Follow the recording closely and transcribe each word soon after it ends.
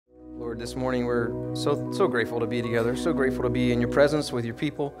Lord, this morning we're so grateful to be together, so grateful to be in your presence with your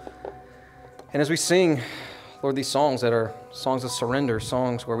people. And as we sing, Lord, these songs that are songs of surrender,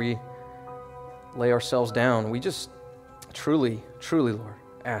 songs where we lay ourselves down, we just truly, Lord,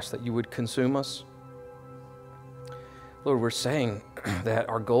 ask that you would consume us. Lord, we're saying that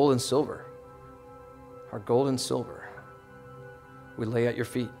our gold and silver, we lay at your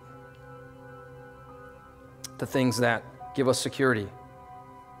feet. The things that give us security,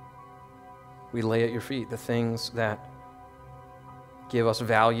 we lay at your feet. The things that give us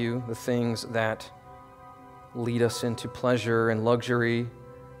value, the things that lead us into pleasure and luxury.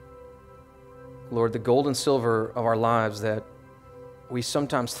 Lord, the gold and silver of our lives that we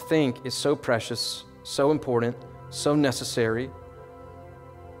sometimes think is so precious, so important, so necessary.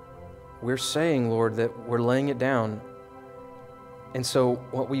 We're saying, Lord, that we're laying it down. And so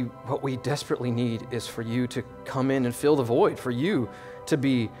what we desperately need is for you to come in and fill the void, for you to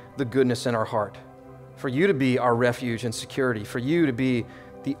be the goodness in our heart, for you to be our refuge and security, for you to be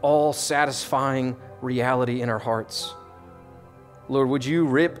the all-satisfying reality in our hearts. Lord, would you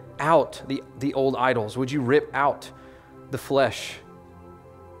rip out the old idols? Would you rip out the flesh?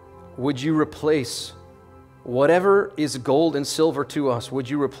 Would you replace whatever is gold and silver to us? Would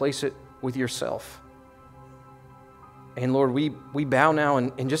you replace it with yourself? And Lord, we bow now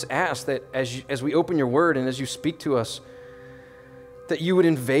and just ask that as we open your word and as you speak to us, that you would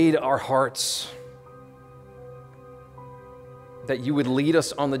invade our hearts, that you would lead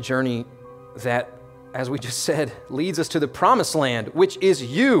us on the journey that, as we just said, leads us to the promised land, which is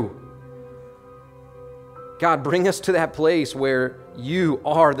you. God, bring us to that place where you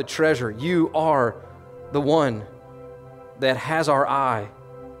are the treasure. You are the one that has our eye,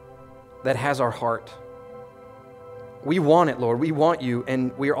 that has our heart. We want it, Lord. We want you,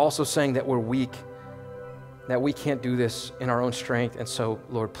 and we are also saying that we're weak, that we can't do this in our own strength. And so,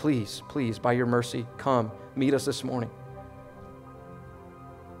 Lord, please, by your mercy, come, meet us this morning.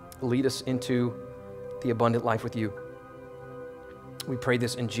 Lead us into the abundant life with you. We pray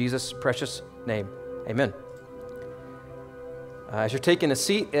this in Jesus' precious name. Amen. As you're taking a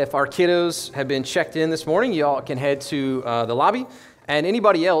seat, if our kiddos have been checked in this morning, y'all can head to the lobby. And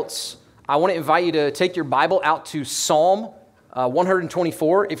anybody else, I want to invite you to take your Bible out to Psalm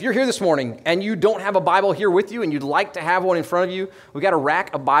 124. If you're here this morning and you don't have a Bible here with you and you'd like to have one in front of you, we've got a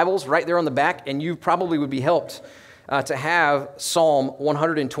rack of Bibles right there on the back, and you probably would be helped to have Psalm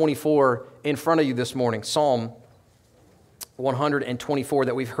 124 in front of you this morning. Psalm 124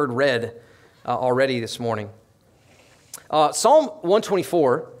 that we've heard read already this morning. Psalm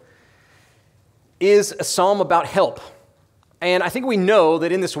 124 is a psalm about help. And I think we know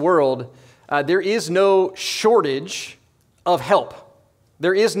that in this world, there is no shortage of help.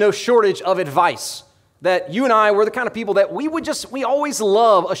 There is no shortage of advice. That you and I, we're the kind of people that we always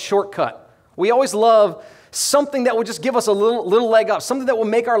love a shortcut. We always love something that will just give us a little leg up, something that will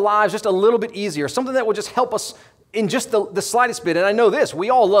make our lives just a little bit easier, something that will just help us in just the slightest bit. And I know this,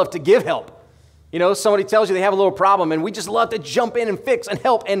 we all love to give help. You know, somebody tells you they have a little problem, and we just love to jump in and fix and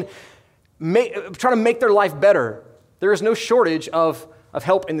help and try to make their life better. There is no shortage of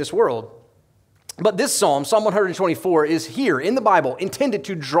help in this world. But this psalm, Psalm 124, is here in the Bible intended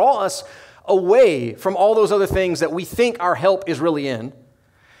to draw us away from all those other things that we think our help is really in,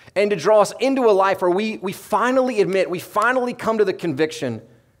 and to draw us into a life where we finally admit, we finally come to the conviction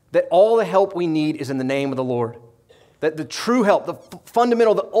that all the help we need is in the name of the Lord. That the true help, the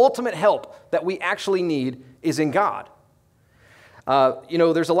fundamental, the ultimate help that we actually need is in God.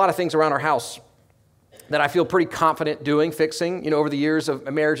 There's a lot of things around our house that I feel pretty confident doing, fixing, over the years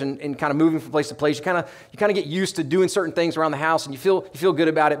of marriage and kind of moving from place to place. You kind of get used to doing certain things around the house, and you feel good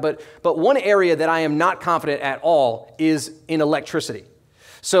about it. But one area that I am not confident at all is in electricity.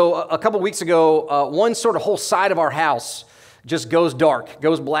 So a couple weeks ago, one sort of whole side of our house just goes dark,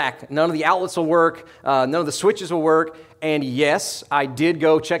 goes black. None of the outlets will work. None of the switches will work. And yes, I did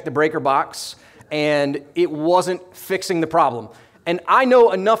go check the breaker box, and it wasn't fixing the problem. And I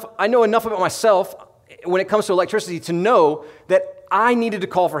know enough about myself when it comes to electricity to know that I needed to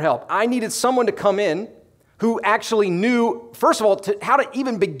call for help. I needed someone to come in who actually knew, first of all, how to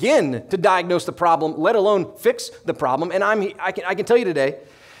even begin to diagnose the problem, let alone fix the problem. And I can tell you today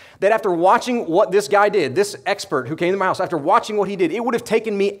that after watching what this guy did, this expert who came to my house, after watching what he did, it would have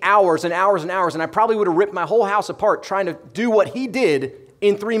taken me hours and hours and hours, and I probably would have ripped my whole house apart trying to do what he did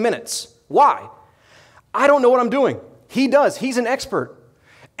in 3 minutes. Why? I don't know what I'm doing. He does. He's an expert.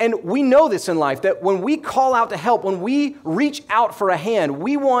 And we know this in life, that when we call out to help, when we reach out for a hand,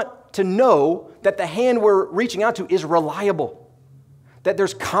 we want to know that the hand we're reaching out to is reliable, that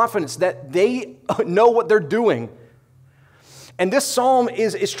there's confidence, that they know what they're doing. And this psalm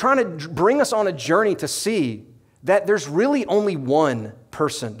is trying to bring us on a journey to see that there's really only one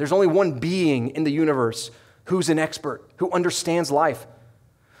person, there's only one being in the universe who's an expert, who understands life,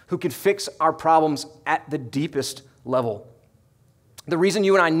 who can fix our problems at the deepest level. The reason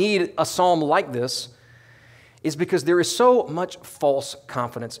you and I need a psalm like this is because there is so much false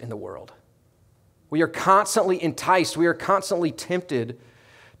confidence in the world. We are constantly enticed, we are constantly tempted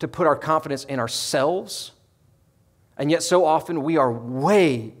to put our confidence in ourselves, and yet so often we are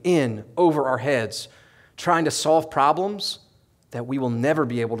way in over our heads trying to solve problems that we will never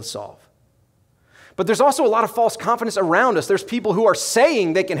be able to solve. But there's also a lot of false confidence around us. There's people who are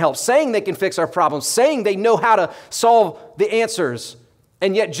saying they can help, saying they can fix our problems, saying they know how to solve the answers.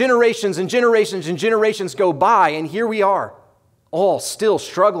 And yet generations and generations and generations go by, and here we are, all still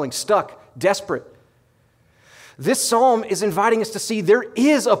struggling, stuck, desperate. This psalm is inviting us to see there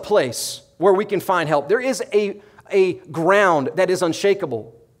is a place where we can find help. There is a ground that is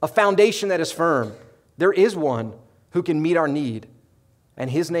unshakable, a foundation that is firm. There is one who can meet our need, and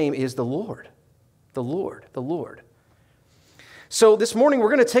his name is the Lord. The Lord, the Lord. So this morning we're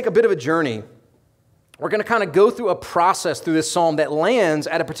going to take a bit of a journey. We're going to kind of go through a process through this psalm that lands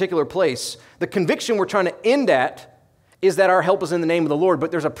at a particular place. The conviction we're trying to end at is that our help is in the name of the Lord,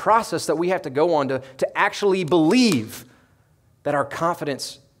 but there's a process that we have to go on to actually believe that our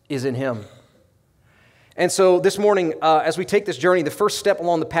confidence is in him. And so this morning, as we take this journey, the first step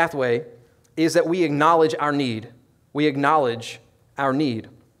along the pathway is that we acknowledge our need. We acknowledge our need.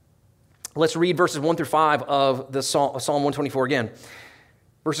 Let's read verses 1 through 5 of the Psalm 124 again.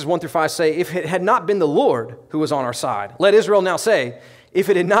 Verses 1 through 5 say, "If it had not been the Lord who was on our side," let Israel now say, "If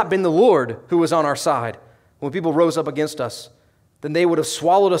it had not been the Lord who was on our side, when people rose up against us, then they would have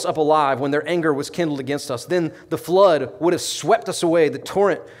swallowed us up alive when their anger was kindled against us. Then the flood would have swept us away. The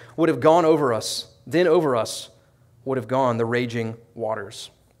torrent would have gone over us. Then over us would have gone the raging waters."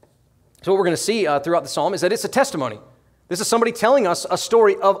 So what we're going to see throughout the psalm is that it's a testimony. This is somebody telling us a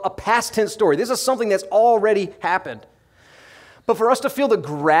story of a past tense story. This is something that's already happened. But for us to feel the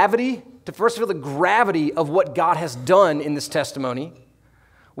gravity, of what God has done in this testimony,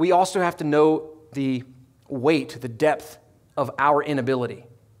 we also have to know the weight, the depth of our inability.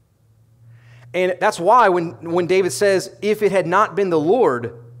 And that's why when David says, "If it had not been the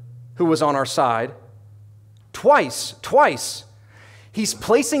Lord who was on our side," twice, he's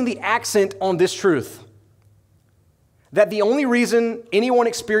placing the accent on this truth. That the only reason anyone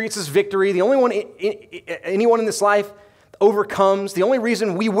experiences victory, the only one anyone in this life overcomes, the only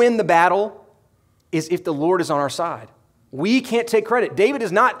reason we win the battle is if the Lord is on our side. We can't take credit. David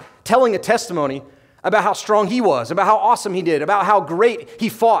is not telling a testimony about how strong he was, about how awesome he did, about how great he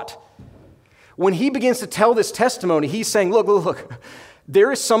fought. When he begins to tell this testimony, he's saying, look,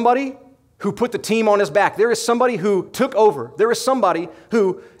 there is somebody who put the team on his back. There is somebody who took over. There is somebody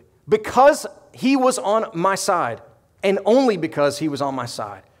who, because he was on my side, and only because he was on my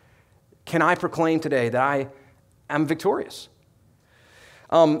side, can I proclaim today that I am victorious.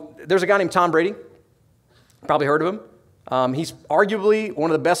 There's a guy named Tom Brady. Probably heard of him. He's arguably one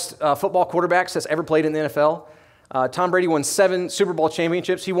of the best football quarterbacks that's ever played in the NFL. Tom Brady won 7 Super Bowl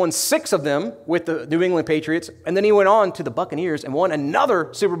championships. He won 6 of them with the New England Patriots, and then he went on to the Buccaneers and won another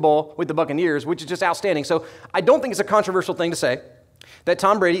Super Bowl with the Buccaneers, which is just outstanding. So I don't think it's a controversial thing to say that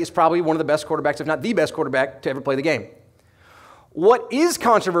Tom Brady is probably one of the best quarterbacks, if not the best quarterback, to ever play the game. What is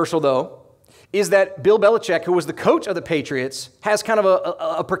controversial, though, is that Bill Belichick, who was the coach of the Patriots, has kind of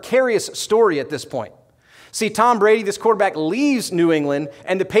a precarious story at this point. See, Tom Brady, this quarterback, leaves New England,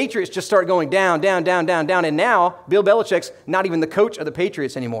 and the Patriots just start going down, and now Bill Belichick's not even the coach of the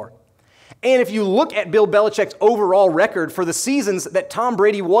Patriots anymore. And if you look at Bill Belichick's overall record for the seasons that Tom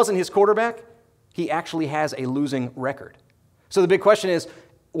Brady wasn't his quarterback, he actually has a losing record. So the big question is,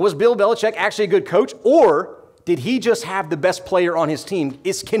 was Bill Belichick actually a good coach, or did he just have the best player on his team?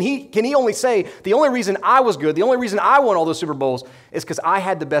 Can he only say, the only reason I was good, the only reason I won all those Super Bowls is because I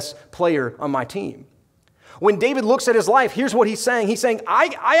had the best player on my team? When David looks at his life, here's what he's saying. He's saying,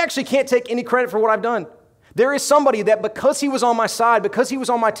 I actually can't take any credit for what I've done. There is somebody that because he was on my side, because he was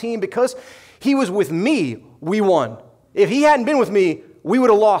on my team, because he was with me, we won. If he hadn't been with me, we would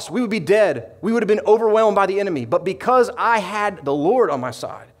have lost. We would be dead. We would have been overwhelmed by the enemy. But because I had the Lord on my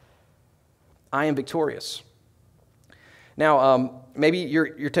side, I am victorious. Now, maybe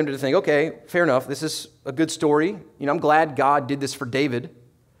you're tempted to think, okay, fair enough. This is a good story. I'm glad God did this for David.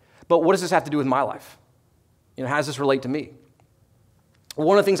 But what does this have to do with my life? How does this relate to me?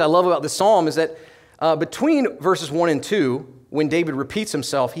 One of the things I love about this psalm is that between verses 1 and 2, when David repeats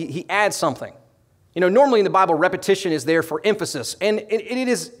himself, he adds something. Normally in the Bible, repetition is there for emphasis, and it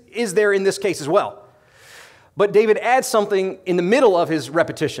is there in this case as well. But David adds something in the middle of his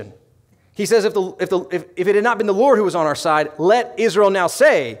repetition. He says, if it had not been the Lord who was on our side, let Israel now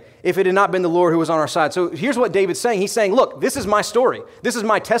say, if it had not been the Lord who was on our side. So here's what David's saying. He's saying, look, this is my story. This is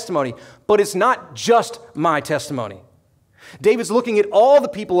my testimony, but it's not just my testimony. David's looking at all the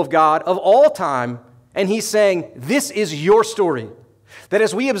people of God of all time, and he's saying, this is your story. That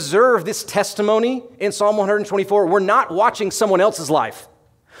as we observe this testimony in Psalm 124, we're not watching someone else's life.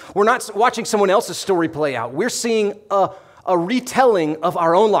 We're not watching someone else's story play out. We're seeing a retelling of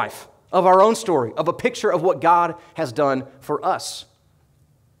our own life, of our own story, of a picture of what God has done for us.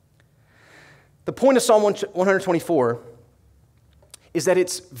 The point of Psalm 124 is that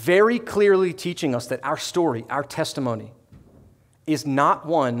it's very clearly teaching us that our story, our testimony, is not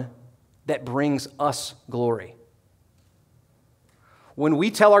one that brings us glory. When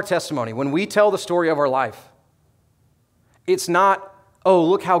we tell our testimony, when we tell the story of our life, it's not, oh,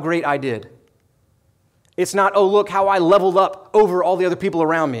 look how great I did. It's not, oh, look how I leveled up over all the other people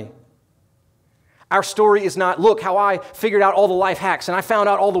around me. Our story is not, look how I figured out all the life hacks and I found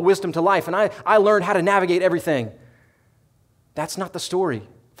out all the wisdom to life and I learned how to navigate everything. That's not the story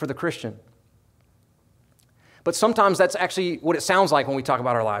for the Christian. But sometimes that's actually what it sounds like when we talk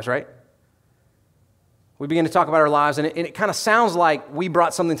about our lives, right? We begin to talk about our lives, and it kind of sounds like we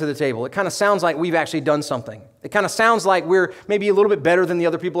brought something to the table. It kind of sounds like we've actually done something. It kind of sounds like we're maybe a little bit better than the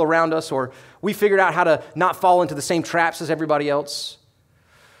other people around us, or we figured out how to not fall into the same traps as everybody else.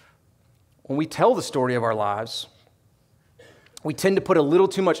 When we tell the story of our lives, we tend to put a little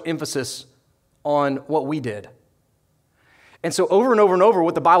too much emphasis on what we did. And so over and over and over,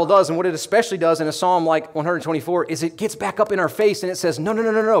 what the Bible does, and what it especially does in a psalm like 124, is it gets back up in our face and it says, no, no, no,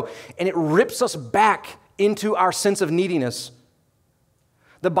 no, no. And it rips us back into our sense of neediness.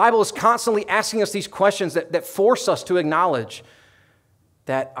 The Bible is constantly asking us these questions that force us to acknowledge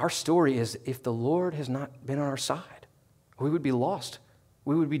that our story is, if the Lord has not been on our side, we would be lost.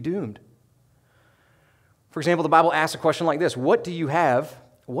 We would be doomed. For example, the Bible asks a question like this: what do you have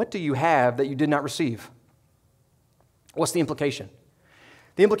that you did not receive? What's the implication?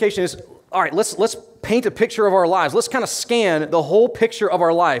 The implication is, all right, let's paint a picture of our lives. Let's kind of scan the whole picture of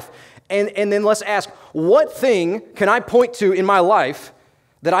our life. And then let's ask, what thing can I point to in my life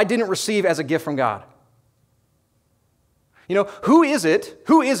that I didn't receive as a gift from God? You know, who is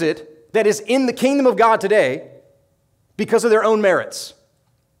it that is in the kingdom of God today because of their own merits?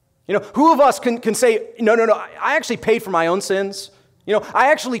 You know, who of us can say, no, I actually paid for my own sins. You know,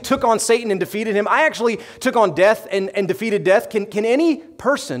 I actually took on Satan and defeated him. I actually took on death and defeated death. Can any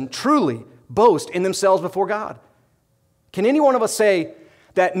person truly boast in themselves before God? Can any one of us say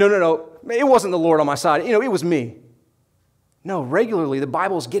that, no, it wasn't the Lord on my side. You know, it was me. No, regularly the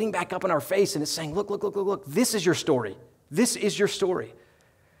Bible is getting back up in our face and it's saying, look, this is your story. This is your story.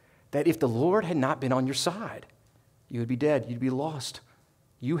 That if the Lord had not been on your side, you would be dead. You'd be lost.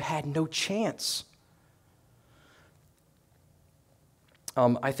 You had no chance.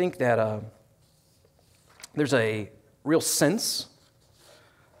 I think that there's a real sense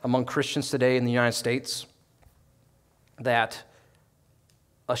among Christians today in the United States that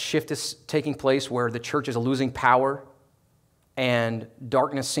a shift is taking place where the church is losing power and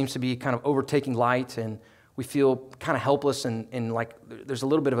darkness seems to be kind of overtaking light, and we feel kind of helpless and like there's a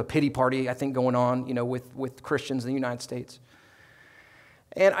little bit of a pity party, I think, going on, you know, with Christians in the United States.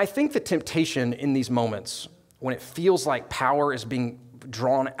 And I think the temptation in these moments, when it feels like power is being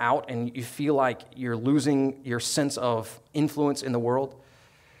drawn out and you feel like you're losing your sense of influence in the world,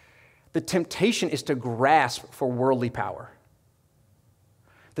 the temptation is to grasp for worldly power.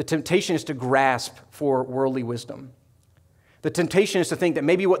 The temptation is to grasp for worldly wisdom. The temptation is to think that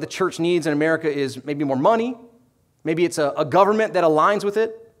maybe what the church needs in America is maybe more money. Maybe it's a government that aligns with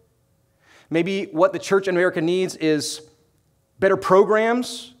it. Maybe what the church in America needs is better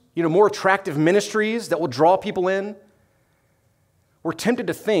programs, you know, more attractive ministries that will draw people in. We're tempted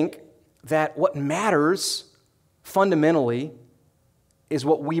to think that what matters fundamentally is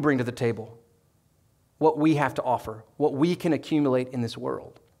what we bring to the table, what we have to offer, what we can accumulate in this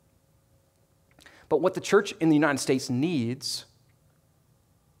world. But what the church in the United States needs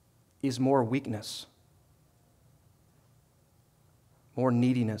is more weakness, more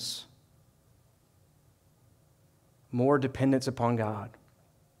neediness, more dependence upon God,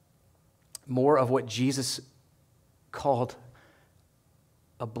 more of what Jesus called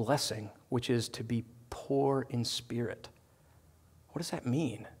a blessing, which is to be poor in spirit. What does that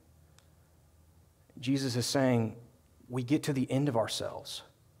mean? Jesus is saying we get to the end of ourselves.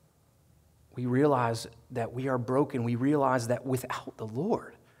 We realize that we are broken. We realize that without the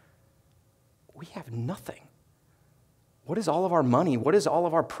Lord, we have nothing. What is all of our money? What is all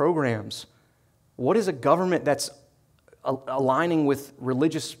of our programs? What is a government that's aligning with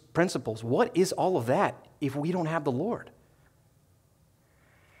religious principles? What is all of that if we don't have the Lord?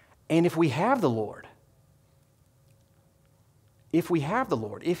 And if we have the Lord,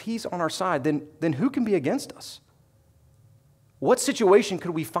 if He's on our side, then who can be against us? What situation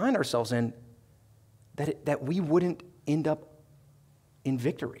could we find ourselves in that we wouldn't end up in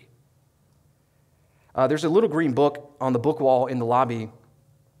victory? There's a little green book on the book wall in the lobby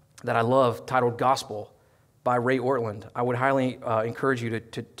that I love titled Gospel by Ray Ortland. I would highly encourage you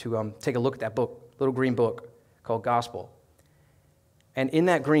to take a look at that book, little green book called Gospel. And in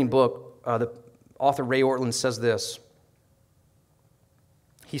that green book, the author Ray Ortland says this.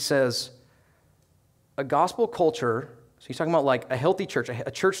 He says, a gospel culture, so he's talking about like a healthy church,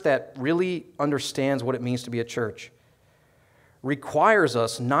 a church that really understands what it means to be a church, requires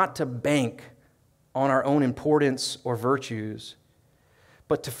us not to bank on our own importance or virtues,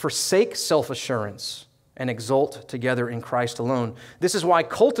 but to forsake self-assurance and exult together in Christ alone. This is why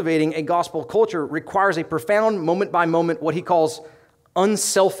cultivating a gospel culture requires a profound moment-by-moment, what he calls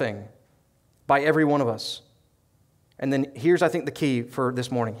unselfing by every one of us. And then here's, I think, the key for this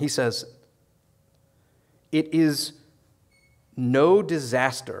morning. He says, it is no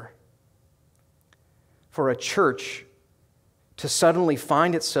disaster for a church to suddenly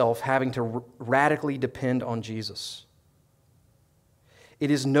find itself having to radically depend on Jesus. It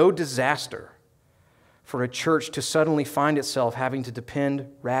is no disaster for a church to suddenly find itself having to depend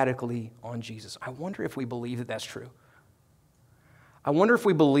radically on Jesus. I wonder if we believe that that's true. I wonder if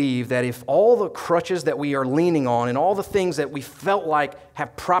we believe that if all the crutches that we are leaning on and all the things that we felt like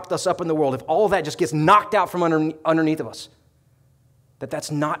have propped us up in the world, if all of that just gets knocked out from underneath of us, that's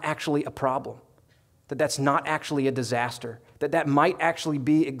not actually a problem, that's not actually a disaster, that might actually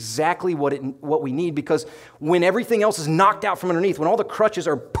be exactly what we need, because when everything else is knocked out from underneath, when all the crutches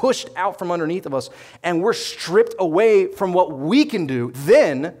are pushed out from underneath of us and we're stripped away from what we can do,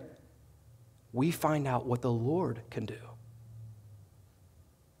 then we find out what the Lord can do.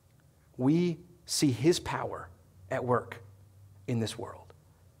 We see His power at work in this world.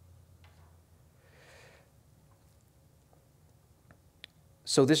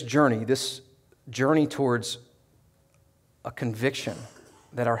 So this journey towards a conviction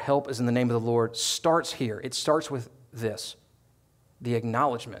that our help is in the name of the Lord starts here. It starts with this, the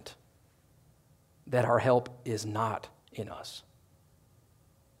acknowledgement that our help is not in us,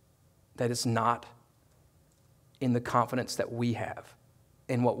 that it's not in the confidence that we have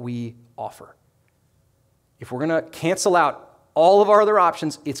in what we offer. If we're going to cancel out all of our other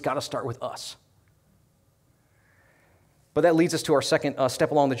options, it's got to start with us. But that leads us to our second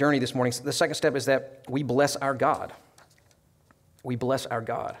step along the journey this morning. The second step is that we bless our God. We bless our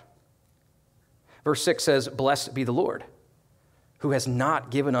God. Verse 6 says, "Blessed be the Lord, who has not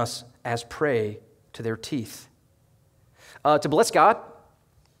given us as prey to their teeth." To bless God,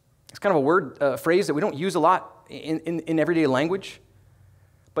 it's kind of a phrase that we don't use a lot in everyday language.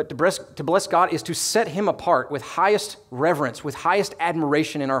 But to bless God is to set Him apart with highest reverence, with highest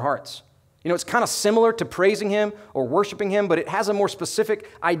admiration in our hearts. You know, it's kind of similar to praising Him or worshiping Him, but it has a more specific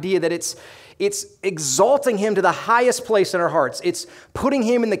idea that it's exalting Him to the highest place in our hearts. It's putting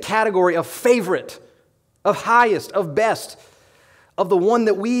Him in the category of favorite, of highest, of best, of the one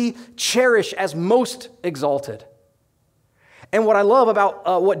that we cherish as most exalted. And what I love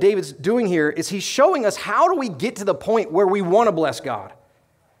about what David's doing here is he's showing us how do we get to the point where we want to bless God.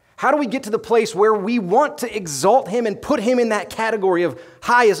 How do we get to the place where we want to exalt Him and put Him in that category of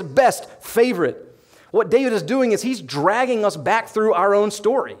highest, best, favorite? What David is doing is he's dragging us back through our own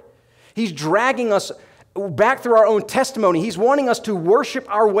story. He's dragging us back through our own testimony. He's wanting us to worship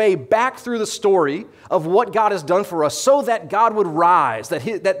our way back through the story of what God has done for us so that God would rise,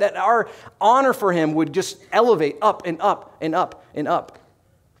 that our honor for Him would just elevate up and up and up and up.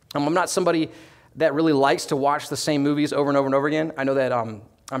 I'm not somebody that really likes to watch the same movies over and over and over again. I know that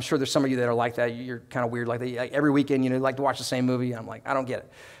I'm sure there's some of you that are like that. You're kind of weird like that. Like every weekend, you like to watch the same movie. I'm like, I don't get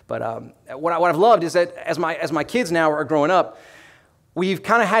it. But what I've loved is that as my kids now are growing up, we've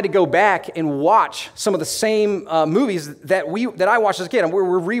kind of had to go back and watch some of the same movies that I watched as a kid. And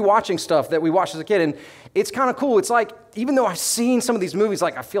we're rewatching stuff that we watched as a kid, and it's kind of cool. It's like, even though I've seen some of these movies,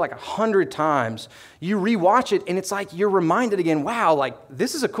 like I feel like 100 times, you rewatch it, and it's like you're reminded again, wow, like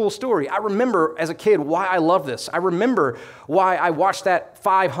this is a cool story. I remember as a kid why I love this. I remember why I watched that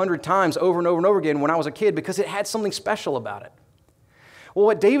 500 times over and over and over again when I was a kid, because it had something special about it. Well,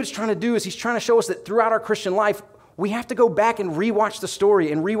 what David's trying to do is he's trying to show us that throughout our Christian life, we have to go back and rewatch the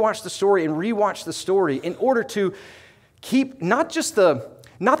story and rewatch the story and rewatch the story in order to keep not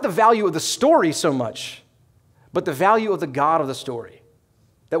the value of the story so much, but the value of the God of the story.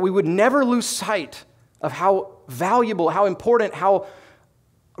 that we would never lose sight of how valuable, how important, how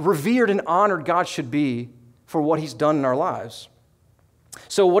revered and honored God should be for what he's done in our lives.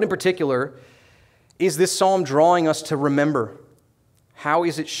 So what in particular is this psalm drawing us to remember? How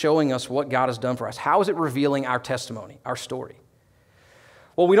is it showing us what God has done for us? How is it revealing our testimony, our story?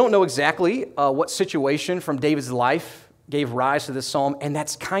 Well, we don't know exactly what situation from David's life gave rise to this psalm, and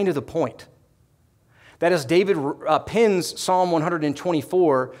that's kind of the point. That as David pens Psalm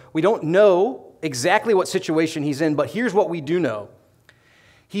 124, we don't know exactly what situation he's in, but here's what we do know.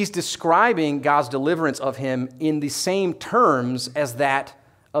 He's describing God's deliverance of him in the same terms as that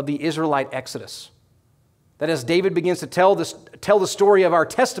of the Israelite Exodus. That as David begins to tell the story of our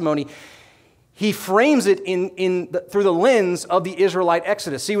testimony, he frames it through the lens of the Israelite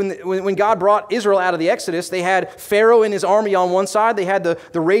Exodus. See, when God brought Israel out of the Exodus, they had Pharaoh and his army on one side, they had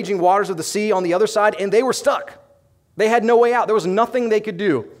the raging waters of the sea on the other side, and they were stuck. They had no way out. There was nothing they could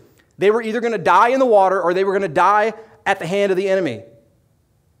do. They were either going to die in the water or they were going to die at the hand of the enemy.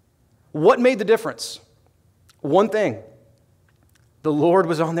 What made the difference? One thing. The Lord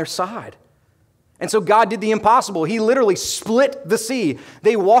was on their side. And so God did the impossible. He literally split the sea.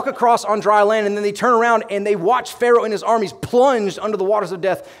 They walk across on dry land, and then they turn around and they watch Pharaoh and his armies plunged under the waters of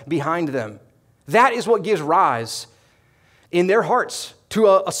death behind them. That is what gives rise in their hearts to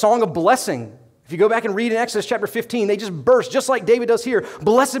a song of blessing. If you go back and read in Exodus chapter 15, they just burst, just like David does here.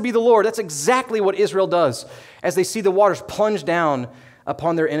 Blessed be the Lord. That's exactly what Israel does as they see the waters plunge down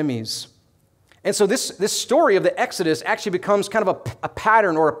upon their enemies. And so this story of the Exodus actually becomes kind of a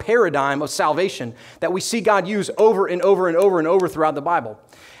pattern or a paradigm of salvation that we see God use over and over and over and over throughout the Bible.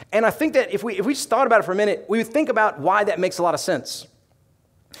 And I think that if we just thought about it for a minute, we would think about why that makes a lot of sense.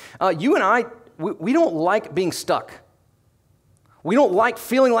 You and I, we don't like being stuck. We don't like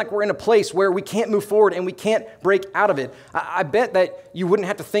feeling like we're in a place where we can't move forward and we can't break out of it. I bet that you wouldn't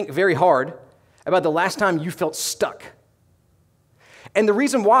have to think very hard about the last time you felt stuck. And the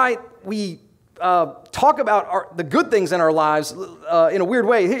reason why we talk about the good things in our lives in a weird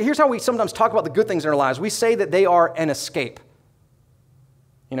way. Here's how we sometimes talk about the good things in our lives. We say that they are an escape.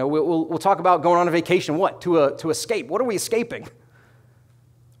 You know, we'll talk about going on a vacation. What? To escape. What are we escaping?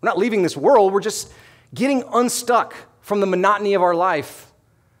 We're not leaving this world. We're just getting unstuck from the monotony of our life.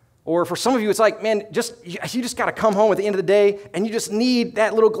 Or for some of you, it's like, man, you just got to come home at the end of the day, and you just need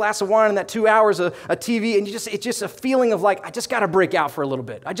that little glass of wine and that 2 hours of TV, and it's just a feeling of like, I just got to break out for a little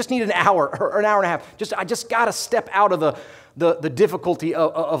bit. I just need an hour or an hour and a half. I just got to step out of the difficulty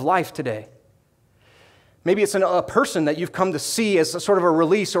of life today. Maybe it's a person that you've come to see as a sort of a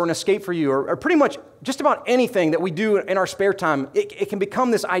release or an escape for you, or pretty much just about anything that we do in our spare time. It can become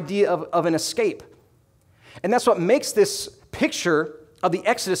this idea of an escape. And that's what makes this picture of the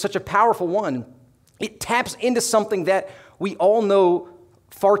Exodus such a powerful one. It taps into something that we all know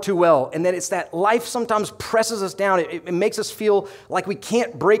far too well, and that it's that life sometimes presses us down. It makes us feel like we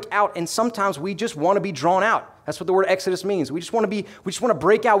can't break out, and sometimes we just want to be drawn out. That's what the word Exodus means. We just want to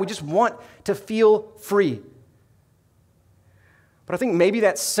break out. We just want to feel free. But I think maybe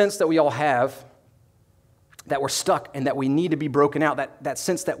that sense that we all have, that we're stuck and that we need to be broken out, that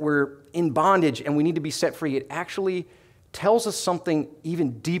sense that we're in bondage and we need to be set free, it actually tells us something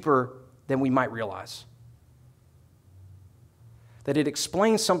even deeper than we might realize. That it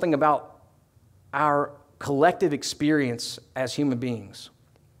explains something about our collective experience as human beings.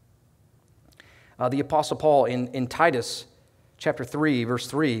 The Apostle Paul in Titus chapter 3, verse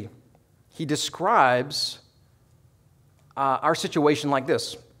 3, he describes our situation like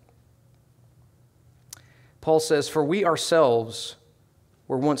this. Paul says, "For we ourselves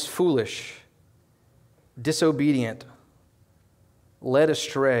were once foolish, disobedient, led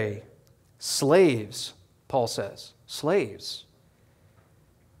astray, slaves," Paul says, slaves,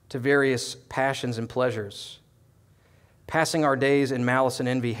 "to various passions and pleasures, passing our days in malice and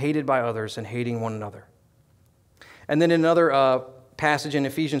envy, hated by others and hating one another." And then in another passage in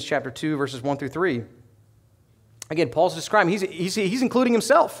Ephesians chapter 2, verses 1 through 3, again, Paul's describing, he's including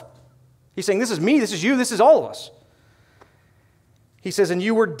himself. He's saying, this is me, this is you, this is all of us. He says, "And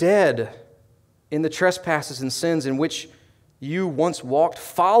you were dead in the trespasses and sins in which you once walked,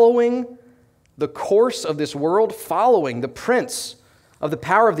 following the course of this world, following the prince of the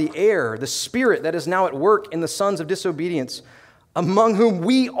power of the air, the spirit that is now at work in the sons of disobedience, among whom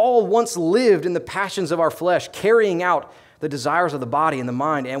we all once lived in the passions of our flesh, carrying out the desires of the body and the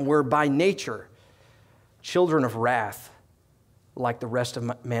mind, and were by nature children of wrath, like the rest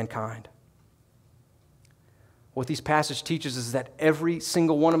of mankind." What these passages teaches is that every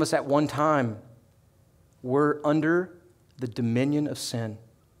single one of us at one time were under the dominion of sin.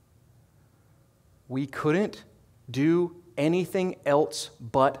 We couldn't do anything else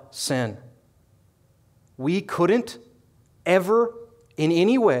but sin. We couldn't ever, in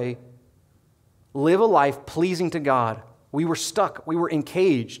any way, live a life pleasing to God. We were stuck. We were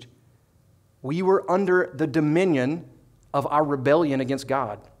encaged. We were under the dominion of our rebellion against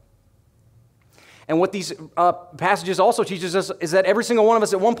God. And what these passages also teaches us is that every single one of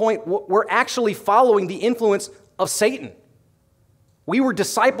us at one point, we're actually following the influence of Satan. We were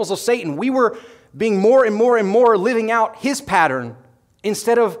disciples of Satan. We were being more and more and more living out his pattern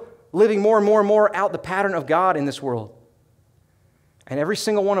instead of living more and more out the pattern of God in this world. And every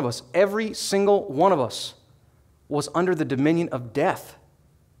single one of us was under the dominion of death.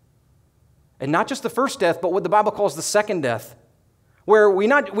 And not just the first death, but what the Bible calls the second death, where we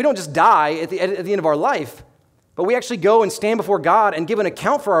don't just die at the end of our life, but we actually go and stand before God and give an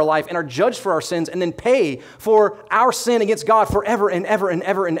account for our life and are judged for our sins and then pay for our sin against God forever and ever and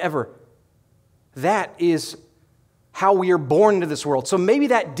ever and ever. That is how we are born into this world. So maybe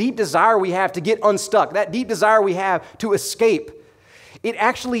that deep desire we have to get unstuck, that deep desire we have to escape, it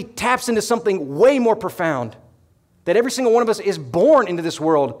actually taps into something way more profound. That every single one of us is born into this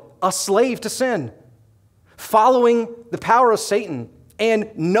world a slave to sin, following the power of Satan, and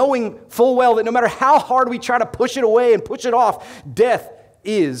knowing full well that no matter how hard we try to push it away and push it off, death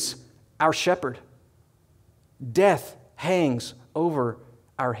is our shepherd. Death hangs over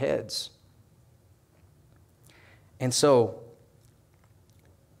our heads. And so,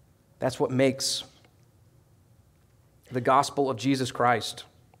 that's what makes the gospel of Jesus Christ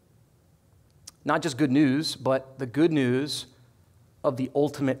not just good news, but the good news of the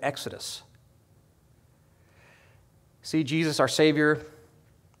ultimate exodus. See, Jesus, our Savior,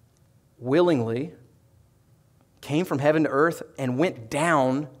 willingly came from heaven to earth and went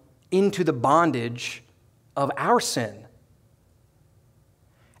down into the bondage of our sin.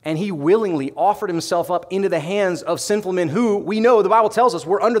 And he willingly offered himself up into the hands of sinful men who, we know, the Bible tells us,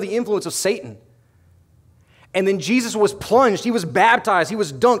 were under the influence of Satan. And then Jesus was plunged, he was baptized, he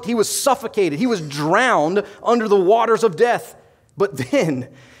was dunked, he was suffocated, he was drowned under the waters of death. But then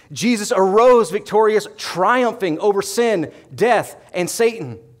Jesus arose victorious, triumphing over sin, death, and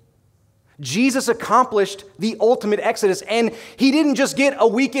Satan. Jesus accomplished the ultimate exodus, and he didn't just get a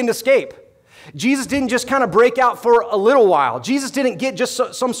weekend escape. Jesus didn't just kind of break out for a little while. Jesus didn't get just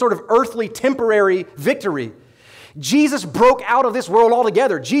some sort of earthly temporary victory. Jesus broke out of this world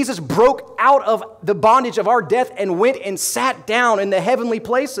altogether. Jesus broke out of the bondage of our death and went and sat down in the heavenly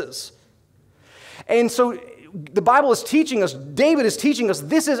places. And so the Bible is teaching us, David is teaching us,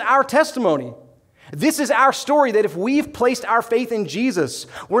 this is our testimony. This is our story, that if we've placed our faith in Jesus,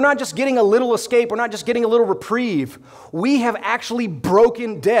 we're not just getting a little escape, we're not just getting a little reprieve. We have actually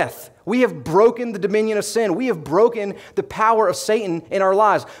broken death. We have broken the dominion of sin. We have broken the power of Satan in our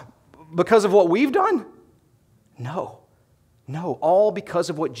lives. Because of what we've done? No, all because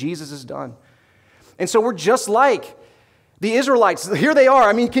of what Jesus has done. And so we're just like the Israelites. Here they are.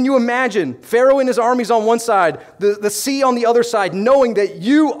 I mean, can you imagine Pharaoh and his armies on one side, the sea on the other side, knowing that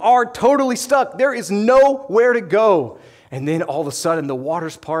you are totally stuck. There is nowhere to go. And then all of a sudden the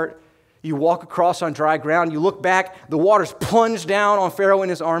waters part. You walk across on dry ground. You look back. The waters plunge down on Pharaoh and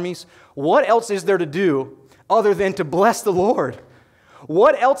his armies. What else is there to do other than to bless the Lord?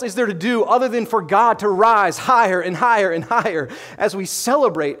 What else is there to do other than for God to rise higher and higher and higher as we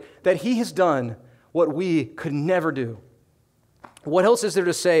celebrate that he has done what we could never do? What else is there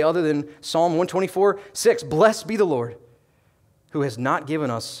to say other than Psalm 124:6? Blessed be the Lord, who has not given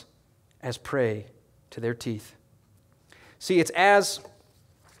us as prey to their teeth. See, it's as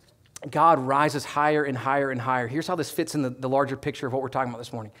God rises higher and higher and higher. Here's how this fits in the larger picture of what we're talking about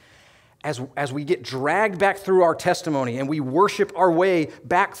this morning. As we get dragged back through our testimony and we worship our way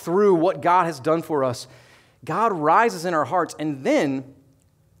back through what God has done for us, God rises in our hearts, and then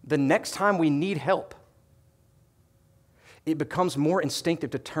the next time we need help, it becomes more instinctive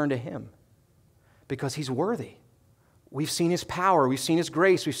to turn to him because he's worthy. We've seen his power, we've seen his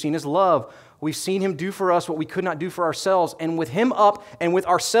grace, we've seen his love, we've seen him do for us what we could not do for ourselves. And with him up and with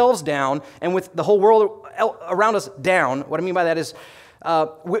ourselves down and with the whole world around us down, what I mean by that is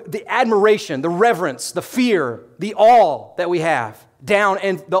the admiration, the reverence, the fear, the awe that we have down,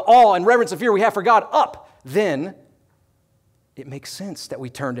 and the awe and reverence and fear we have for God up, then it makes sense that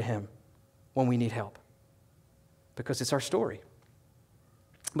we turn to him when we need help because it's our story.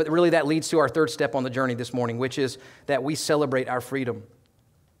 But really that leads to our third step on the journey this morning, which is that we celebrate our freedom.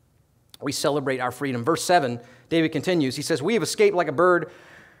 We celebrate our freedom. Verse 7, David continues. He says, "We have escaped like a bird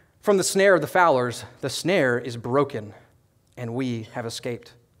from the snare of the fowlers. The snare is broken, and we have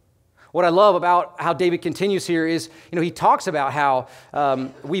escaped." What I love about how David continues here is, he talks about how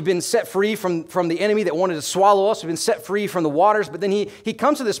we've been set free from the enemy that wanted to swallow us. We've been set free from the waters. But then he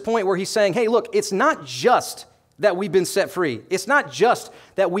comes to this point where he's saying, hey, look, it's not just that we've been set free. It's not just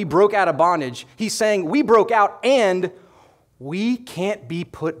that we broke out of bondage. He's saying we broke out and we can't be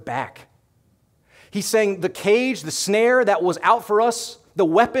put back. He's saying the cage, the snare that was out for us, the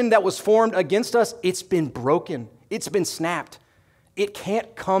weapon that was formed against us, it's been broken. It's been snapped. It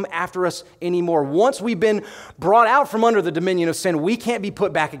can't come after us anymore. Once we've been brought out from under the dominion of sin, we can't be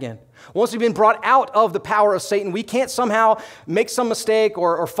put back again. Once we've been brought out of the power of Satan, we can't somehow make some mistake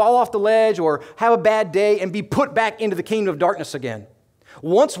or fall off the ledge or have a bad day and be put back into the kingdom of darkness again.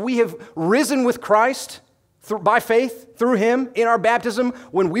 Once we have risen with Christ by faith through him in our baptism,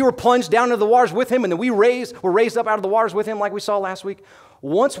 when we were plunged down into the waters with him and then were raised up out of the waters with him like we saw last week,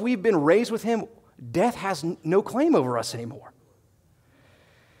 once we've been raised with him, death has no claim over us anymore.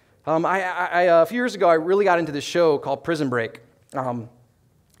 A few years ago, I really got into this show called Prison Break.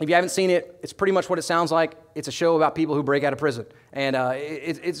 If you haven't seen it, it's pretty much what it sounds like. It's a show about people who break out of prison, and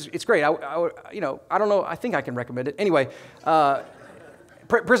it's great. I don't know. I think I can recommend it. Anyway,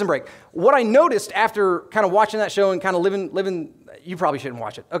 Prison Break. What I noticed after kind of watching that show and kind of living, you probably shouldn't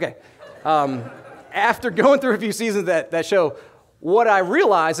watch it. Okay. After going through a few seasons of that show, what I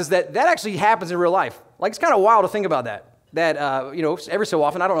realized is that actually happens in real life. Like, it's kind of wild to think about that. That, every so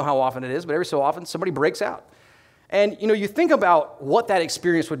often, I don't know how often it is, but every so often somebody breaks out. And, you think about what that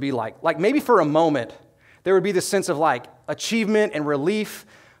experience would be like. Like, maybe for a moment, there would be this sense of, like, achievement and relief.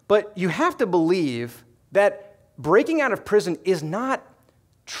 But you have to believe that breaking out of prison is not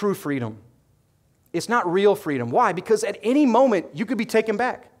true freedom. It's not real freedom. Why? Because at any moment, you could be taken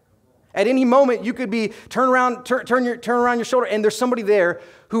back. At any moment, you could be turn around your shoulder, and there's somebody there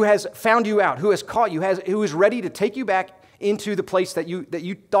who has found you out, who has caught you, who is ready to take you back into the place that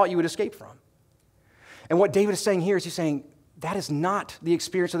you thought you would escape from. And what David is saying here is he's saying that is not the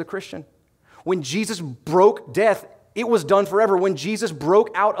experience of the Christian. When Jesus broke death, it was done forever. When Jesus broke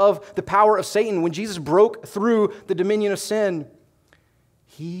out of the power of Satan, when Jesus broke through the dominion of sin,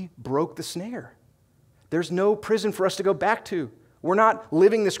 he broke the snare. There's no prison for us to go back to. We're not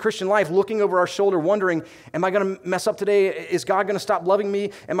living this Christian life looking over our shoulder wondering, am I going to mess up today? Is God going to stop loving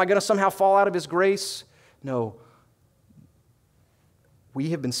me? Am I going to somehow fall out of his grace? No.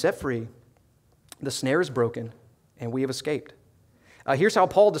 We have been set free. The snare is broken, and we have escaped. Here's how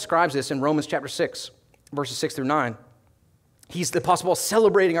Paul describes this in Romans chapter 6, verses 6 through 9. He's the Apostle Paul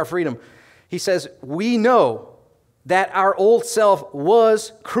celebrating our freedom. He says, we know that our old self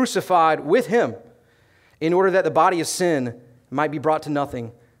was crucified with him in order that the body of sin might be brought to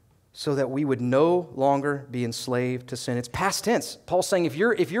nothing, so that we would no longer be enslaved to sin. It's past tense. Paul's saying if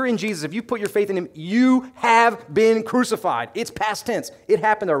you're in Jesus, if you put your faith in him, you have been crucified. It's past tense. It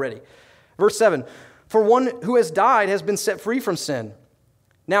happened already. Verse 7, for one who has died has been set free from sin.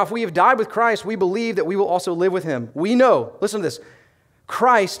 Now, if we have died with Christ, we believe that we will also live with him. We know, listen to this,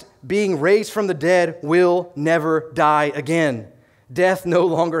 Christ, being raised from the dead, will never die again. Death no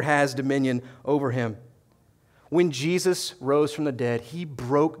longer has dominion over him. When Jesus rose from the dead, he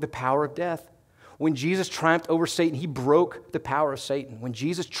broke the power of death. When Jesus triumphed over Satan, he broke the power of Satan. When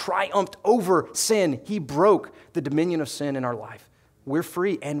Jesus triumphed over sin, he broke the dominion of sin in our life. We're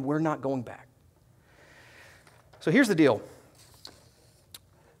free and we're not going back. So here's the deal.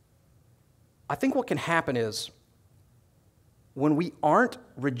 I think what can happen is when we aren't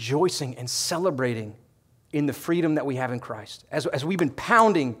rejoicing and celebrating in the freedom that we have in Christ, as we've been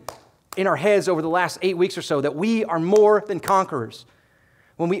pounding in our heads over the last 8 weeks or so, that we are more than conquerors.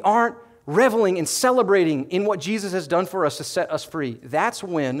 When we aren't reveling and celebrating in what Jesus has done for us to set us free, that's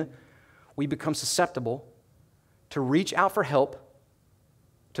when we become susceptible to reach out for help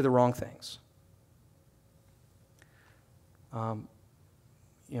to the wrong things. Our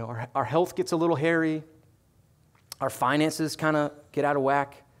health gets a little hairy. Our finances kind of get out of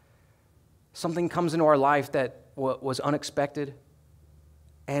whack. Something comes into our life that was unexpected.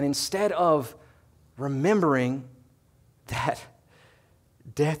 And instead of remembering that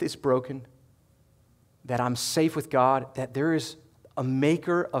death is broken, that I'm safe with God, that there is a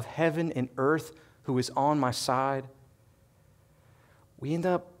maker of heaven and earth who is on my side, we end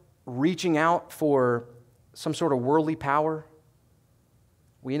up reaching out for some sort of worldly power.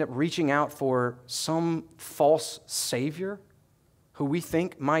 We end up reaching out for some false savior who we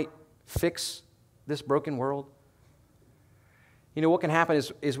think might fix this broken world. What can happen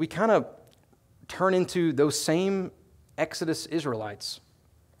is we kind of turn into those same Exodus Israelites.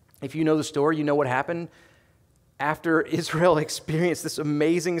 If you know the story, you know what happened. After Israel experienced this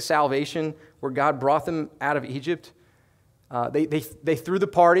amazing salvation where God brought them out of Egypt, They threw the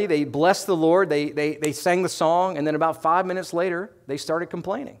party, they blessed the Lord, they sang the song, and then about 5 minutes later, they started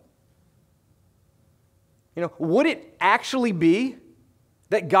complaining. Would it actually be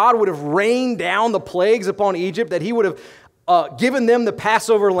that God would have rained down the plagues upon Egypt, that he would have given them the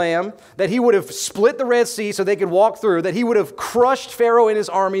Passover lamb, that he would have split the Red Sea so they could walk through, that he would have crushed Pharaoh and his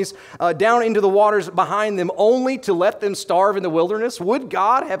armies down into the waters behind them, only to let them starve in the wilderness? Would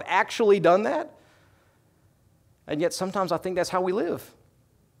God have actually done that? And yet sometimes I think that's how we live.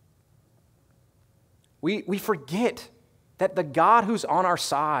 We forget that the God who's on our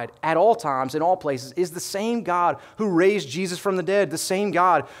side at all times, in all places, is the same God who raised Jesus from the dead, the same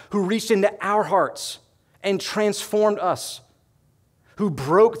God who reached into our hearts and transformed us, who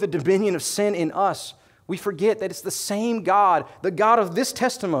broke the dominion of sin in us. We forget that it's the same God, the God of this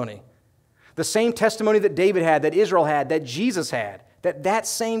testimony, the same testimony that David had, that Israel had, that Jesus had, that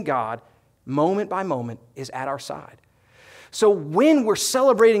same God, moment by moment, is at our side. So when we're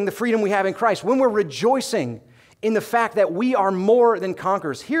celebrating the freedom we have in Christ, when we're rejoicing in the fact that we are more than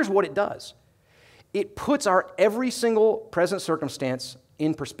conquerors, here's what it does. It puts our every single present circumstance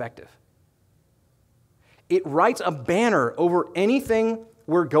in perspective. It writes a banner over anything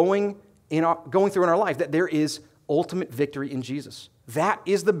we're going through in our life, that there is ultimate victory in Jesus. That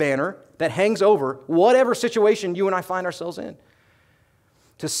is the banner that hangs over whatever situation you and I find ourselves in.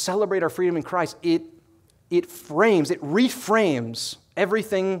 To celebrate our freedom in Christ, it reframes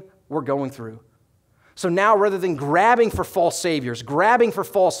everything we're going through. So now, rather than grabbing for false saviors, grabbing for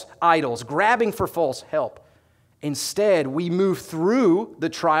false idols, grabbing for false help, instead we move through the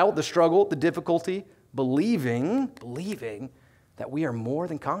trial, the struggle, the difficulty, believing that we are more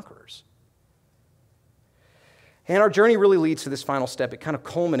than conquerors. And our journey really leads to this final step. It kind of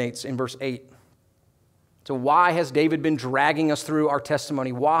culminates in verse 8. So why has David been dragging us through our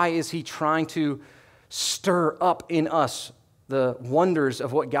testimony? Why is he trying to stir up in us the wonders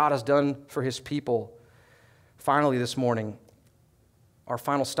of what God has done for his people? Finally, this morning, our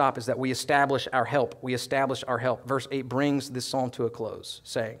final stop is that we establish our help. We establish our help. Verse 8 brings this psalm to a close,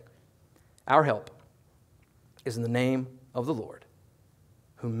 saying, "Our help is in the name of the Lord,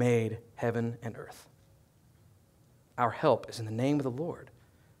 who made heaven and earth." Our help is in the name of the Lord,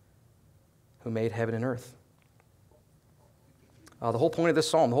 who made heaven and earth. The whole point of this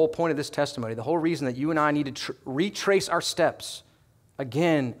psalm, the whole point of this testimony, the whole reason that you and I need to retrace our steps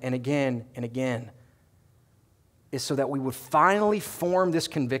again and again and again is so that we would finally form this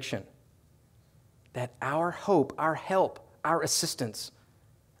conviction that our hope, our help, our assistance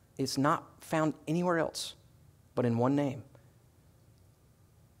is not found anywhere else but in one name.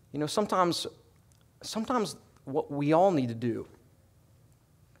 Sometimes what we all need to do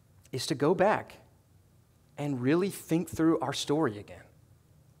is to go back and really think through our story again.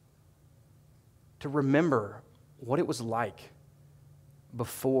 To remember what it was like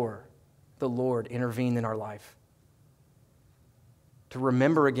before the Lord intervened in our life. To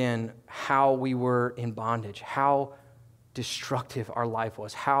remember again how we were in bondage, how destructive our life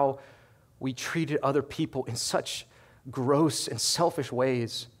was, how we treated other people in such gross and selfish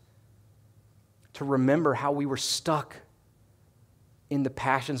ways. To remember how we were stuck in the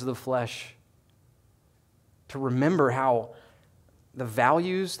passions of the flesh. To remember how the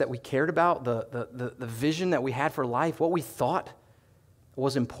values that we cared about, the vision that we had for life, what we thought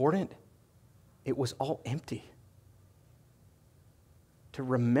was important, it was all empty. To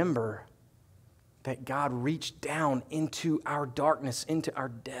remember that God reached down into our darkness, into our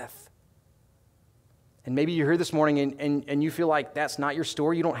death. And maybe you're here this morning and you feel like that's not your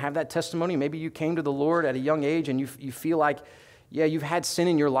story. You don't have that testimony. Maybe you came to the Lord at a young age and you feel like, yeah, you've had sin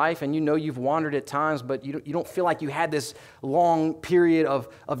in your life and you've wandered at times, but you don't feel like you had this long period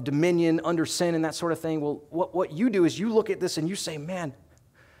of dominion under sin and that sort of thing. Well, what you do is you look at this and you say, man,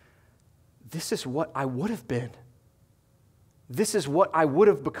 this is what I would have been. This is what I would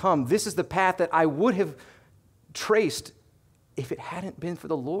have become. This is the path that I would have traced if it hadn't been for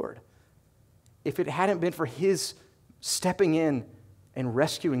the Lord. If it hadn't been for his stepping in and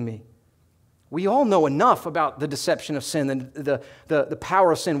rescuing me. We all know enough about the deception of sin and the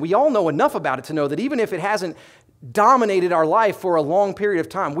power of sin. We all know enough about it to know that even if it hasn't dominated our life for a long period of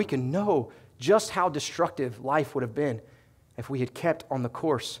time, we can know just how destructive life would have been if we had kept on the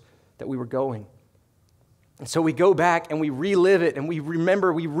course that we were going. And so we go back and we relive it and we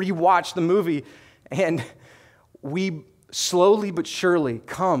remember, we rewatch the movie, and we slowly but surely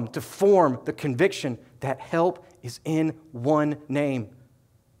come to form the conviction that help is in one name.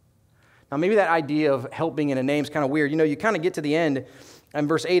 Now, maybe that idea of help being in a name is kind of weird. You kind of get to the end in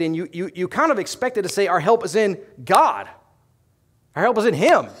verse 8, and you kind of expected to say our help is in God. Our help is in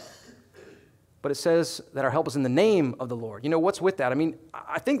him. but it says that our help is in the name of the Lord. You know, what's with that? I mean,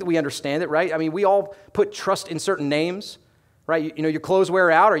 I think that we understand it, right? I mean, we all put trust in certain names, right? You know, your clothes wear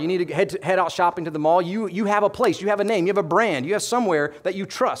out or you need to head out shopping to the mall. You have a place, you have a name, you have a brand, you have somewhere that you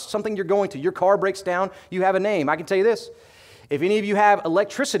trust, something you're going to. Your car breaks down, you have a name. I can tell you this, if any of you have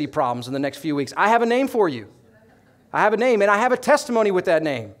electricity problems in the next few weeks, I have a name for you. I have a name, and I have a testimony with that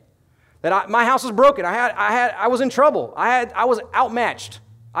name. That my house was broken. I was in trouble. I was outmatched.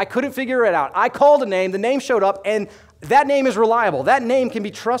 I couldn't figure it out. I called a name, the name showed up, and that name is reliable. That name can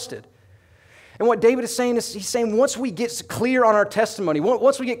be trusted. And what David is saying is, he's saying once we get clear on our testimony,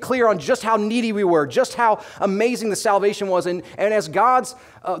 once we get clear on just how needy we were, just how amazing the salvation was, and as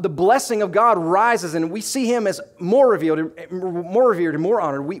the blessing of God rises and we see him as more revered and more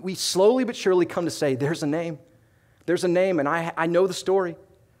honored, we slowly but surely come to say, there's a name. There's a name, and I know the story.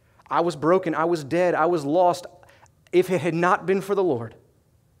 I was broken. I was dead. I was lost. If it had not been for the Lord,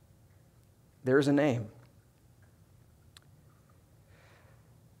 there is a name.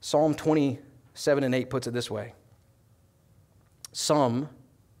 Psalm 27:8 puts it this way. Some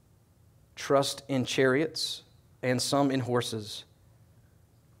trust in chariots and some in horses,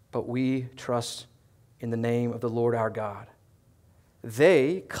 but we trust in the name of the Lord our God.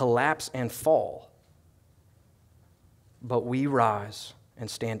 They collapse and fall, but we rise and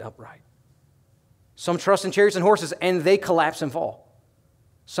stand upright. Some trust in chariots and horses, and they collapse and fall.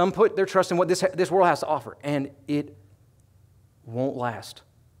 Some put their trust in what this world has to offer, and it won't last.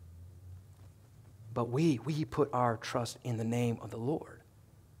 But we put our trust in the name of the Lord,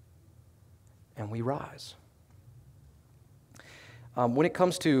 and we rise. When it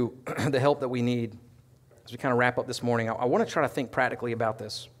comes to the help that we need, as we kind of wrap up this morning, I want to try to think practically about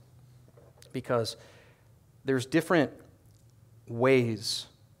this, because there's different ways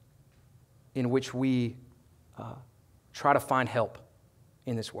in which we try to find help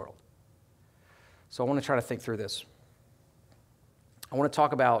in this world. So I want to try to think through this. I want to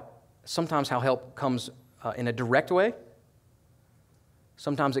talk about sometimes how help comes in a direct way.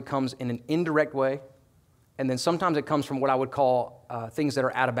 Sometimes it comes in an indirect way. And then sometimes it comes from what I would call things that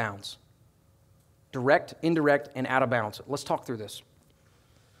are out of bounds. Direct, indirect, and out of bounds. Let's talk through this.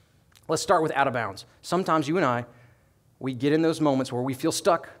 Let's start with out of bounds. Sometimes you and I, we get in those moments where we feel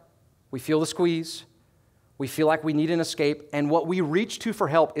stuck, we feel the squeeze, we feel like we need an escape, and what we reach to for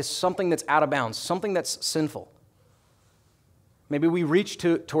help is something that's out of bounds, something that's sinful. Maybe we reach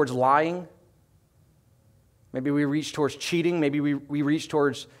towards lying. Maybe we reach towards cheating. Maybe we reach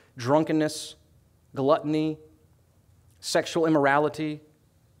towards drunkenness, gluttony, sexual immorality.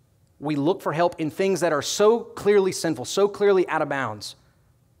 We look for help in things that are so clearly sinful, so clearly out of bounds.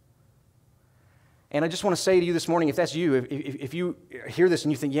 And I just want to say to you this morning, if that's you, if you hear this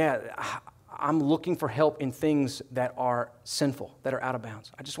and you think, yeah, I'm looking for help in things that are sinful, that are out of bounds,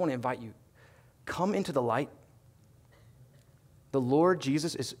 I just want to invite you, come into the light. The Lord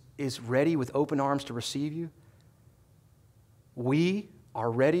Jesus is ready with open arms to receive you. We are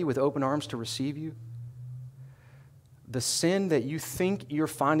ready with open arms to receive you. The sin that you think you're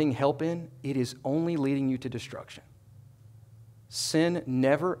finding help in, it is only leading you to destruction. Sin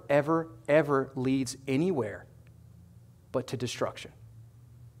never, ever, ever leads anywhere but to destruction.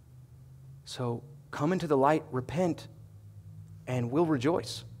 So come into the light, repent, and we'll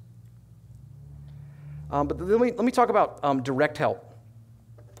rejoice. But let me talk about direct help.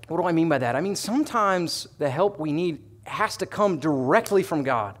 What do I mean by that? I mean, sometimes the help we need has to come directly from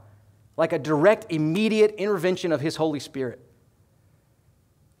God, like a direct, immediate intervention of His Holy Spirit.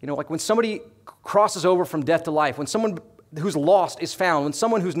 You know, like when somebody crosses over from death to life, when someone who's lost is found, when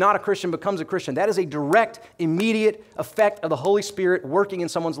someone who's not a Christian becomes a Christian, that is a direct, immediate effect of the Holy Spirit working in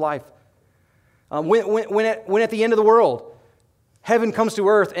someone's life. When at the end of the world, heaven comes to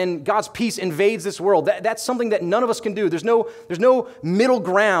earth and God's peace invades this world, that's something that none of us can do. There's no middle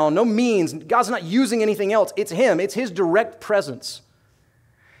ground, no means. God's not using anything else. It's Him. It's His direct presence.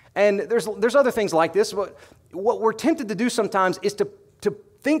 And there's other things like this, but what we're tempted to do sometimes is to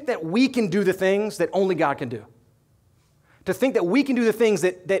think that we can do the things that only God can do. To think that we can do the things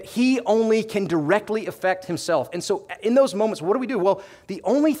that He only can directly affect Himself. And so in those moments, what do? Well, the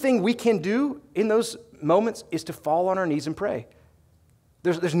only thing we can do in those moments is to fall on our knees and pray.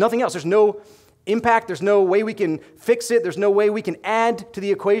 There's nothing else. There's no impact. There's no way we can fix it. There's no way we can add to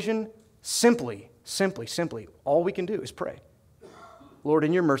the equation. Simply, all we can do is pray. Lord,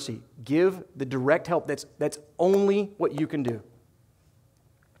 in your mercy, give the direct help that's only what you can do.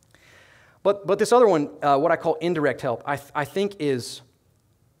 But this other one, what I call indirect help, I think is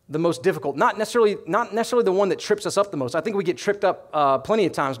the most difficult. Not necessarily the one that trips us up the most. I think we get tripped up plenty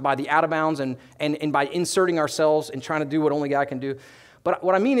of times by the out of bounds and by inserting ourselves and trying to do what only God can do. But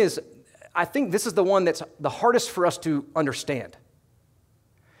what I mean is, I think this is the one that's the hardest for us to understand.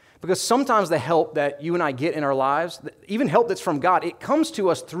 Because sometimes the help that you and I get in our lives, even help that's from God, it comes to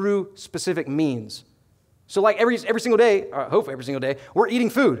us through specific means. So like every single day, I hope every single day, we're eating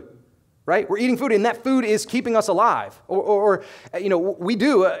food, right? We're eating food, and that food is keeping us alive. Or we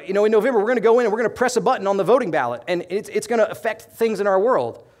do, in November, we're going to go in and we're going to press a button on the voting ballot, and it's going to affect things in our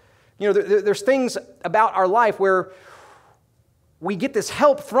world. There's things about our life where we get this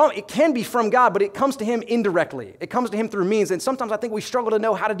help from, it can be from God, but it comes to him indirectly. It comes to him through means, and sometimes I think we struggle to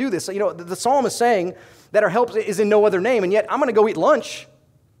know how to do this. The psalm is saying that our help is in no other name, and yet I'm going to go eat lunch,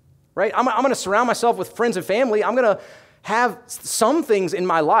 right? I'm going to surround myself with friends and family. I'm going to have some things in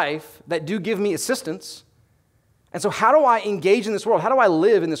my life that do give me assistance. And so how do I engage in this world? How do I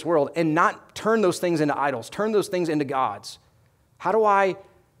live in this world and not turn those things into idols, turn those things into gods? How do I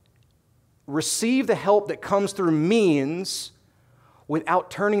receive the help that comes through means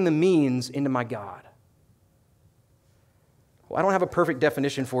without turning the means into my God? Well, I don't have a perfect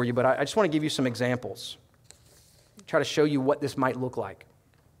definition for you, but I just want to give you some examples. Try to show you what this might look like.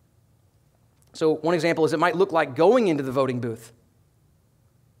 So one example is it might look like going into the voting booth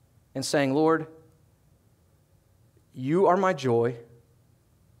and saying, Lord, you are my joy.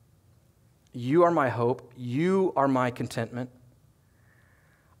 You are my hope. You are my contentment.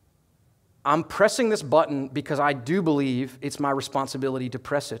 I'm pressing this button because I do believe it's my responsibility to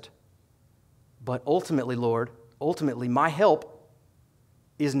press it. But ultimately, Lord, my help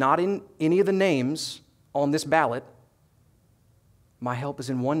is not in any of the names on this ballot. My help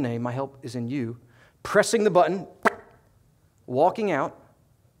is in one name. My help is in you. Pressing the button, walking out,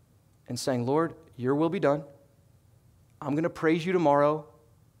 and saying, Lord, your will be done. I'm going to praise you tomorrow,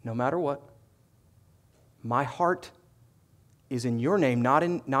 no matter what. My heart is in your name, not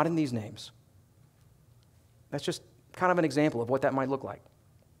in these names. That's just kind of an example of what that might look like.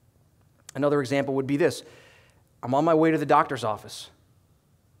 Another example would be this. I'm on my way to the doctor's office,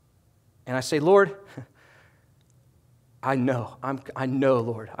 and I say, Lord, I know,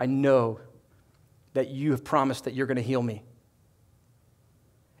 Lord, I know that you have promised that you're going to heal me.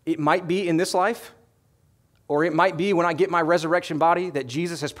 It might be in this life, or it might be when I get my resurrection body that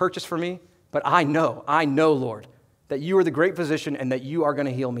Jesus has purchased for me, but I know, Lord, that you are the great physician and that you are going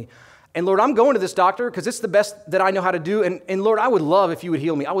to heal me. And Lord, I'm going to this doctor because it's the best that I know how to do. And Lord, I would love if you would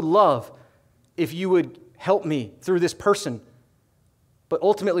heal me. I would love if you would help me through this person. But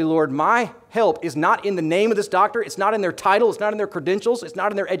ultimately, Lord, my help is not in the name of this doctor. It's not in their title. It's not in their credentials. It's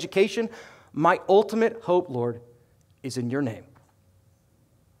not in their education. My ultimate hope, Lord, is in your name.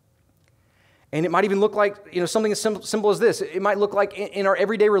 And it might even look like, something as simple as this. It might look like in our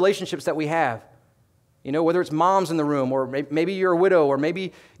everyday relationships that we have. Whether it's moms in the room, or maybe you're a widow, or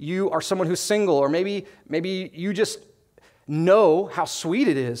maybe you are someone who's single, or maybe you just know how sweet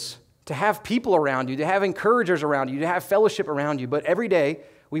it is to have people around you, to have encouragers around you, to have fellowship around you. But every day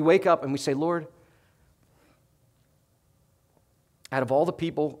we wake up and we say, Lord, out of all the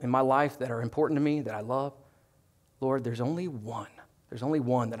people in my life that are important to me, that I love, Lord, there's only one. There's only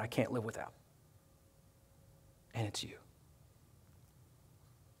one that I can't live without. And it's you.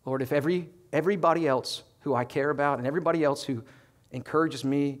 Lord, if everybody else who I care about and everybody else who encourages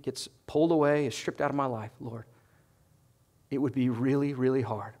me gets pulled away, is stripped out of my life, Lord, it would be really, really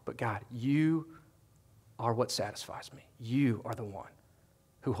hard. But God, you are what satisfies me. You are the one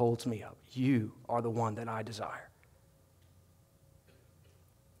who holds me up. You are the one that I desire.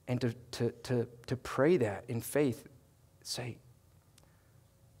 And to pray that in faith, say,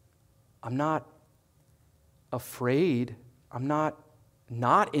 I'm not afraid, I'm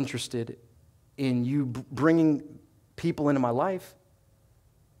not interested in you bringing people into my life,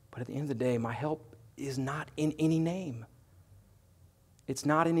 but at the end of the day, my help is not in any name. It's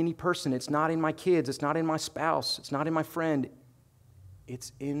not in any person. It's not in my kids. It's not in my spouse. It's not in my friend.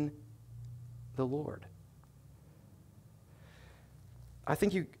 It's in the Lord. I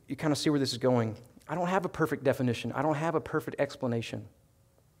think you kind of see where this is going. I don't have a perfect definition. I don't have a perfect explanation.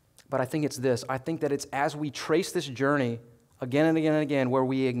 But I think it's this. I think that it's as we trace this journey again and again and again, where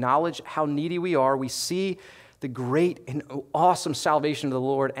we acknowledge how needy we are, we see the great and awesome salvation of the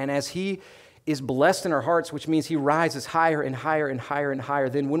Lord, and as He is blessed in our hearts, which means He rises higher and higher and higher and higher,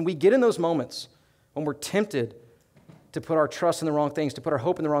 then when we get in those moments, when we're tempted to put our trust in the wrong things, to put our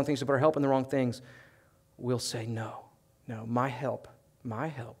hope in the wrong things, to put our help in the wrong things, we'll say, no, my help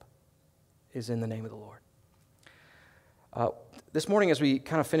is in the name of the Lord. This morning, as we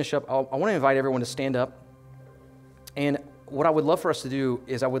kind of finish up, I want to invite everyone to stand up. And what I would love for us to do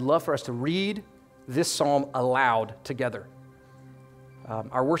is I would love for us to read this psalm aloud together.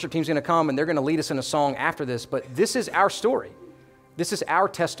 Our worship team's going to come, and they're going to lead us in a song after this, but this is our story. This is our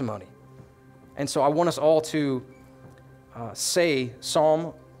testimony. And so I want us all to say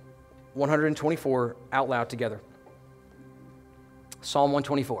Psalm 124 out loud together. Psalm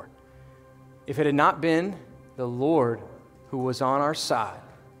 124. If it had not been the Lord who was on our side,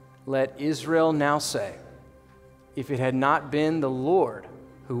 let Israel now say, if it had not been the Lord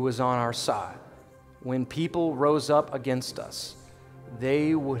who was on our side, when people rose up against us,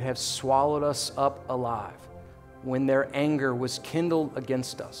 they would have swallowed us up alive. When their anger was kindled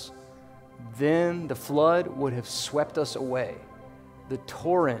against us, then the flood would have swept us away. The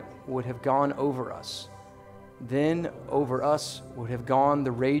torrent would have gone over us. Then over us would have gone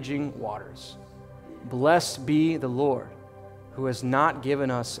the raging waters. Blessed be the Lord, who has not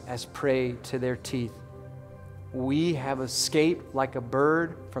given us as prey to their teeth. We have escaped like a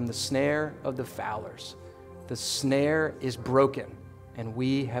bird from the snare of the fowlers. The snare is broken, and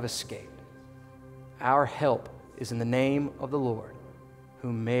we have escaped. Our help is in the name of the Lord,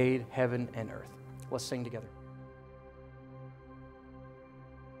 who made heaven and earth. Let's sing together.